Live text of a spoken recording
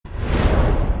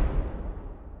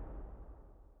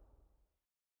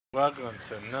Welcome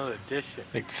to another edition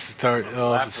Like to start of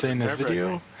off Lap of the saying this Nurburgring.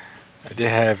 video, I did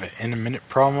have an intermittent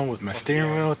problem with my Once steering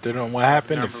again, wheel. Don't know what lap of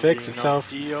happened. It fixed Nurburgring, no itself.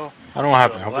 deal. I don't know what Do a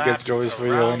happened. I hope you guys lap enjoy this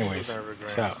video around the anyways. Peace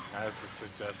Nurburgring, out. as the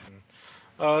suggestion.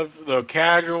 A little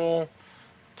casual,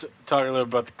 talk a little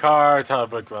about the car,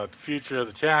 talk about the future of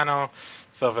the channel,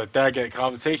 stuff like that, get a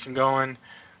conversation going.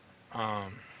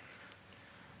 Um,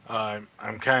 I'm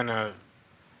kind of,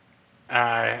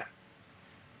 I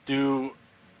do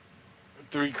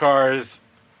three cars,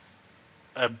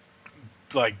 uh,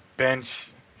 like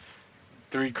bench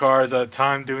three cars at a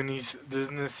time doing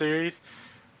in this series.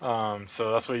 So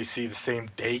that's why you see the same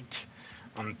date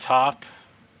on the top,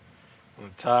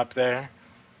 there,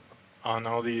 on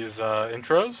all these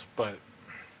intros. But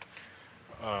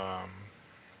um,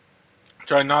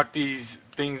 try to knock these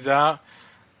things out.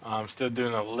 I'm still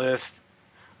doing a list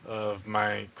of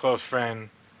my close friend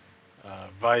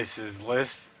Vice's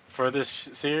list for this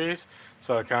series,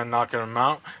 so I kind of knocking them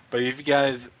out. But if you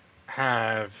guys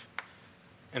have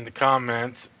in the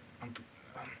comment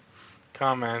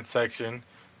section,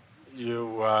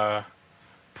 you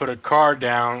put a car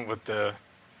down with the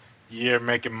year,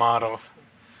 make, and model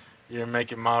of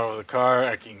the car.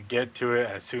 I can get to it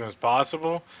as soon as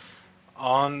possible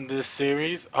on this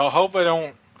series. I hope I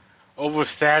don't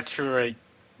oversaturate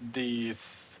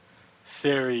these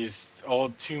series all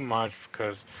too much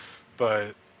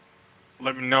but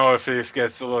let me know if this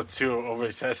gets a little too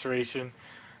oversaturation.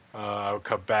 I'll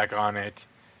cut back on it.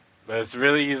 But it's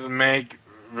really easy to make,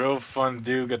 real fun to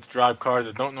do. Get to drive cars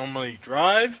that don't normally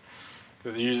drive.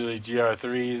 Because they're usually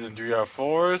GR3s and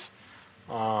GR4s.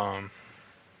 Um,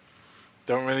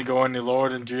 don't really go any lower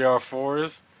than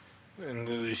GR4s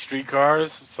into these street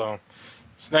cars. So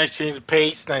it's a nice change of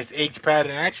pace, nice H pad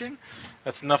in action.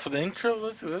 That's enough of the intro.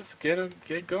 Let's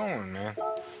get going, man.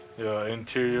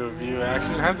 Interior view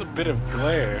action. It has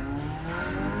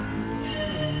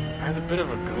a bit of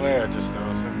glare. Just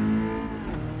noticing.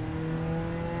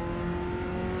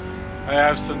 I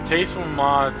have some tasteful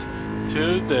mods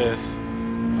to this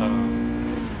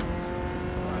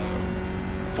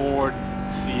Ford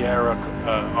Sierra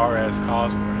RS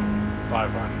Cosworth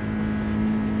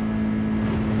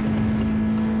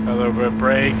 500. A little bit of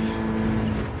brakes,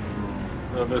 a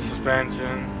little bit of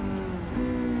suspension.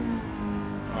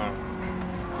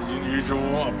 The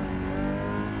usual.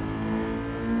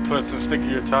 Put some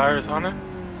stickier tires on it.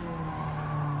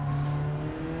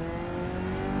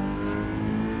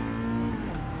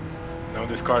 No,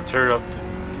 this car turned up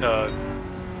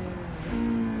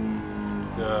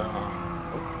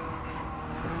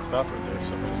stop right there for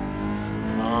some reason.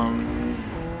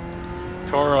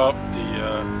 Tore up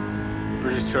the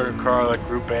British Touring car like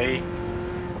Group A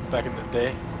back in the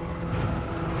day.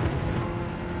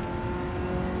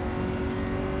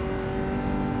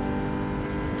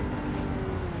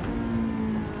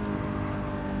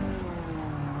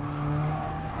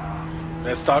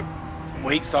 That stock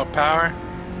weight, stock power,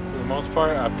 for the most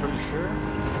part, I'm pretty sure.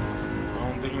 I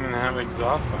don't think even have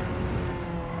exhaust on it.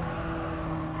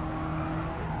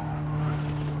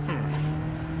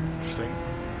 Interesting.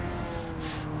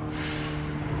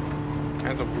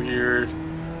 Has a weird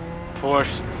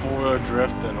push, four-wheel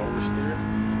drift, and oversteer.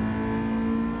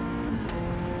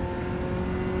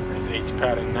 Nice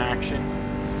H-pad in action.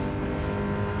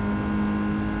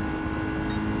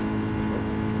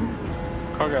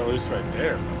 Car got loose right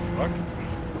there. What the fuck?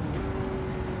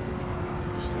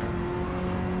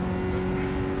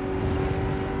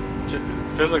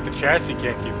 Feels like the chassis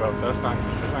can't keep up. That's not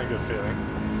a good feeling.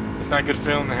 It's not a good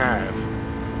feeling to have.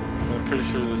 I'm pretty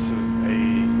sure this is a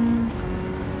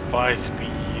 5-speed.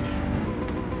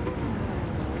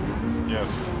 Yes.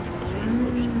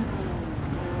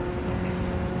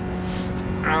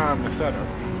 I messed that up.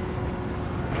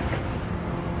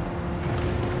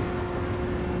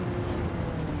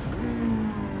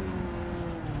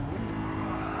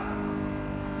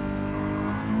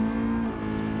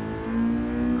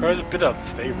 Car's a bit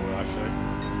unstable, actually.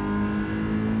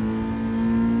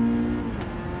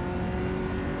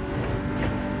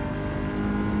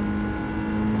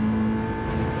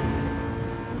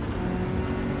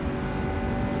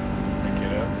 Pick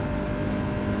it up.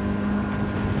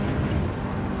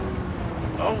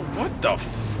 Oh, what the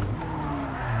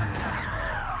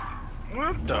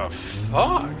what the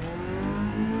fuck?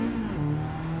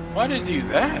 Why did it do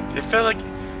that? It felt like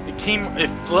it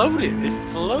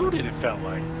floated. It felt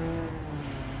like.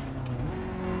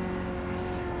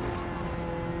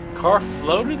 Car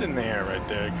floated in the air right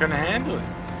there. It couldn't handle it.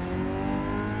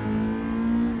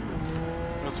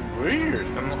 It was weird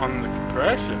on the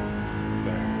compression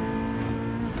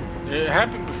there. It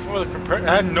happened before the compression.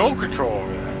 I had no control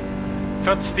over that.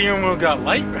 felt the steering wheel got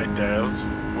light right there. It was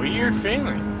a weird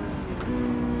feeling.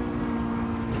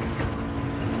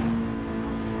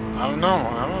 I don't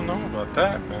know about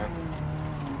that, man.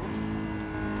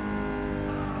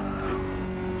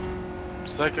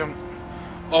 It's like I'm...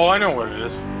 Oh, I know what it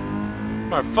is.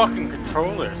 My fucking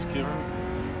controller is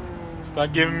it's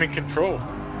not giving me control.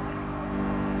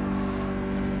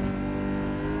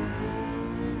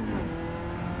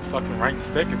 Fucking right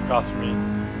stick is costing me,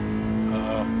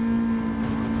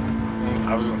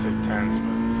 I was gonna say tens, but,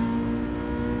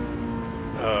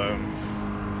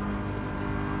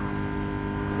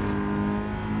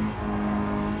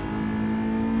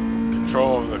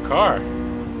 control of the car.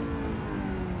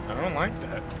 I don't like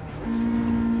that.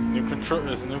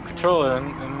 There's a new controller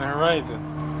in the horizon.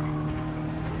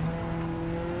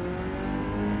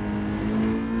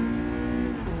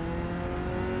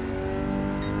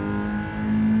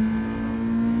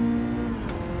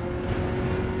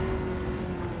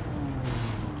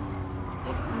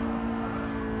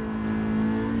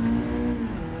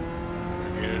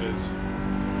 Here it is.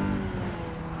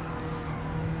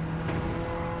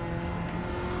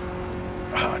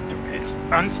 It's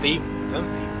unstable. It's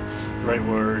unstable. It's the right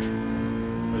word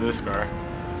for this car.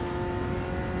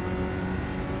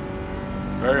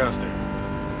 Very unstable.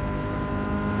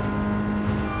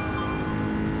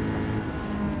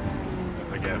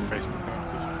 I got a Facebook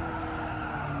notification.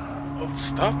 Oh,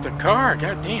 stop the car!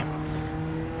 God damn.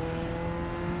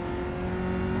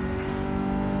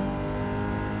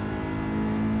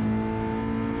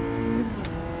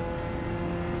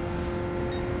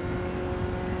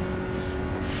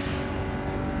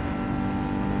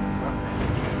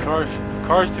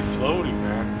 Car's too floaty,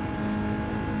 man.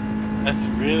 That's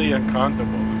really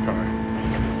uncomfortable, this car.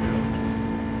 Makes me feel.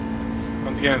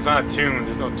 Once again, it's not tuned.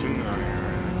 There's no tuning on here.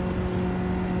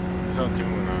 There's no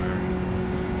tuning on here.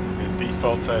 It's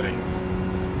default settings.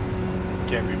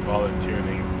 Can't be bothered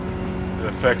tuning. It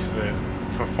affects the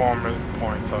performance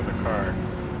points of the car.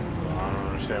 So I don't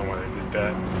understand why they did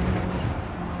that.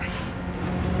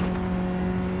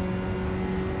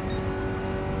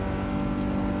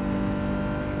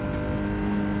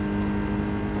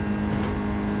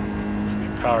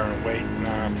 Power and weight,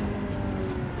 not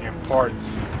in parts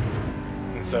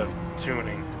instead of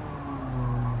tuning.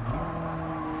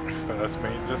 But that's me.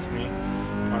 I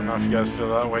don't know if you guys feel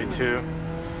that way too.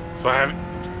 So I haven't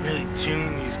really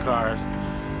tuned these cars,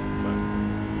 but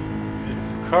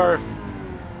this car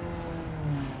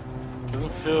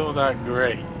doesn't feel that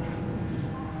great.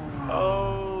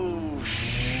 Oh,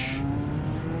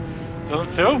 doesn't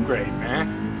feel great,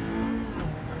 man.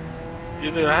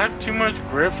 Either I have too much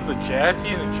grip for the chassis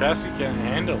and the chassis can't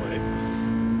handle it,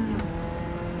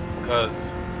 because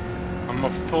I'm a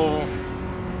full,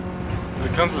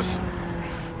 it comes with,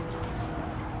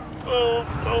 no.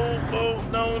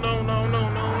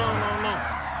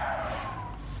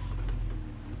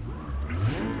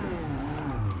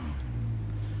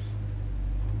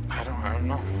 I don't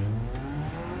know.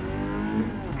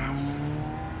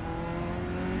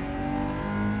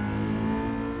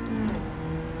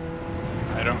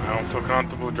 I don't feel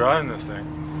comfortable driving this thing.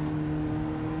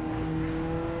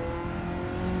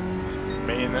 This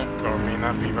may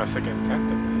not be my second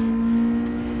attempt at this.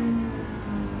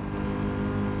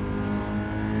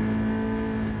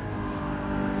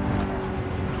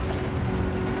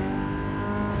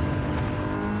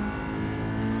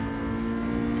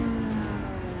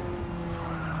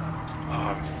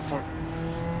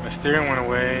 My steering went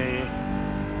away.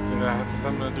 Did that have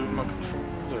something to do with my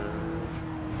controller?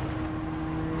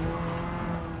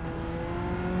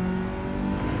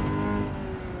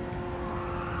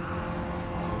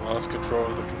 Lost control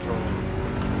of the controller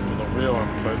with the real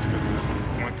inputs because this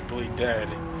went completely dead.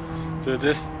 Dude,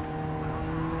 this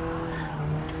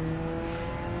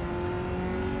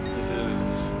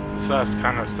is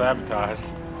kind of sabotage.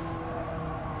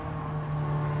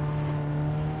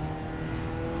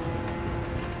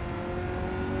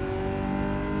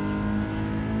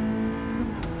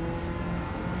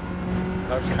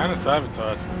 That's kind of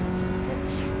sabotage. You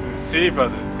can see by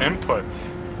the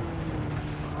inputs.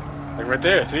 Like right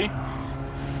there, see?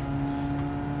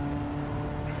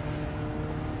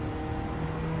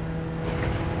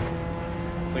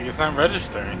 It's like it's not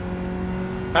registering.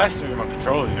 It has to be my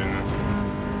controller doing this.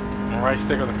 My right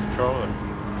stick on the controller. It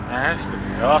has to be.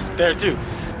 I lost it there too.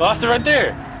 Lost it right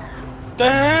there! What the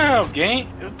hell, gang?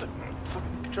 What the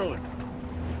fucking controller?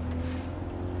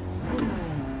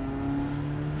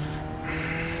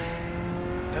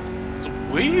 That's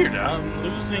weird. I'm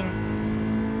losing.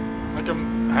 Like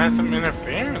I had some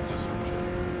interference or some shit.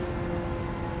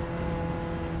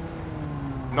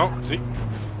 No, see,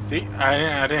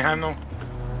 I didn't have no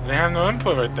I didn't have no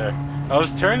input right there. I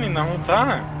was turning the whole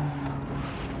time.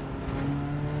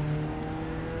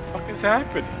 What the fuck is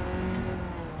happening?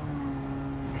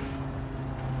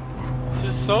 It's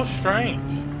just so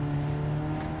strange.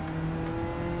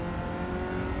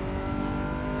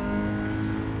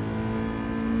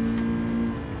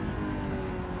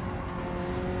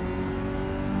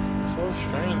 So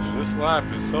strange. This lap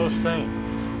is so strange.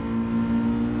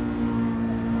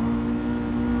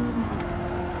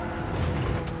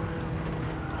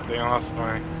 I think I lost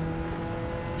my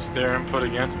steer input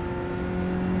again.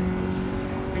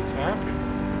 He's happy.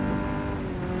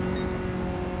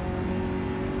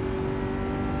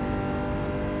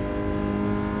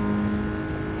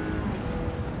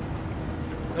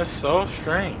 That's so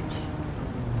strange.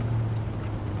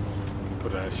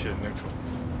 Put that shit neutral.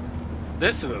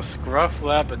 This is a scruff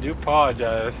lap. I do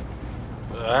apologize.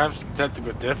 But I have some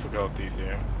technical difficulties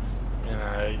here. And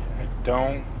I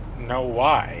don't know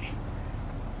why.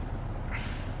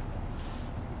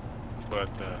 But,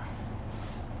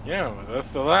 yeah, that's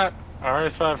the lap.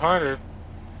 RS 500.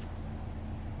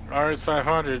 RS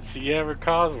 500, Sierra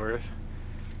Cosworth.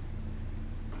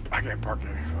 I can't park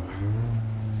there.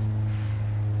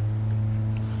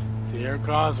 Sierra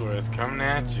Cosworth coming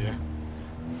at you.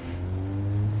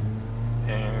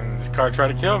 And this car tried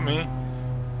to kill me,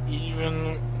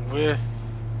 even with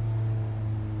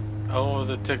all of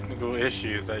the technical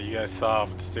issues that you guys saw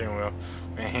with the steering wheel.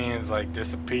 My hands like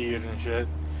disappeared and shit.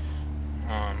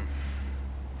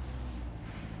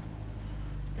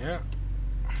 Yeah.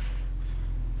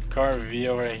 Car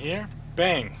reveal right here.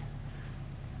 Bang.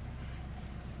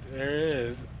 There it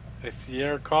is. A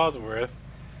Sierra Cosworth.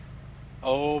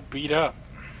 All beat up.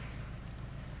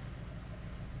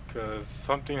 Because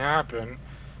something happened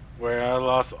where I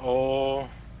lost all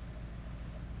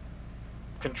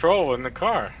control in the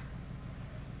car.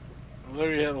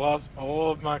 Literally, I lost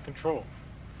all of my control.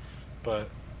 But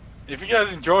if you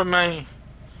guys enjoyed me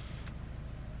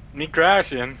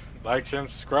crashing, like, share, and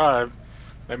subscribe.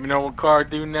 Let me know what car I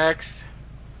do next.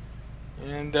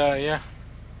 And yeah,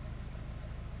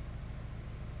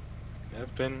 that's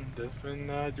been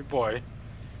your boy.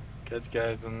 Catch you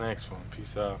guys in the next one.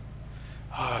 Peace out.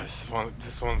 Ah,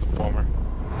 this one's a bummer.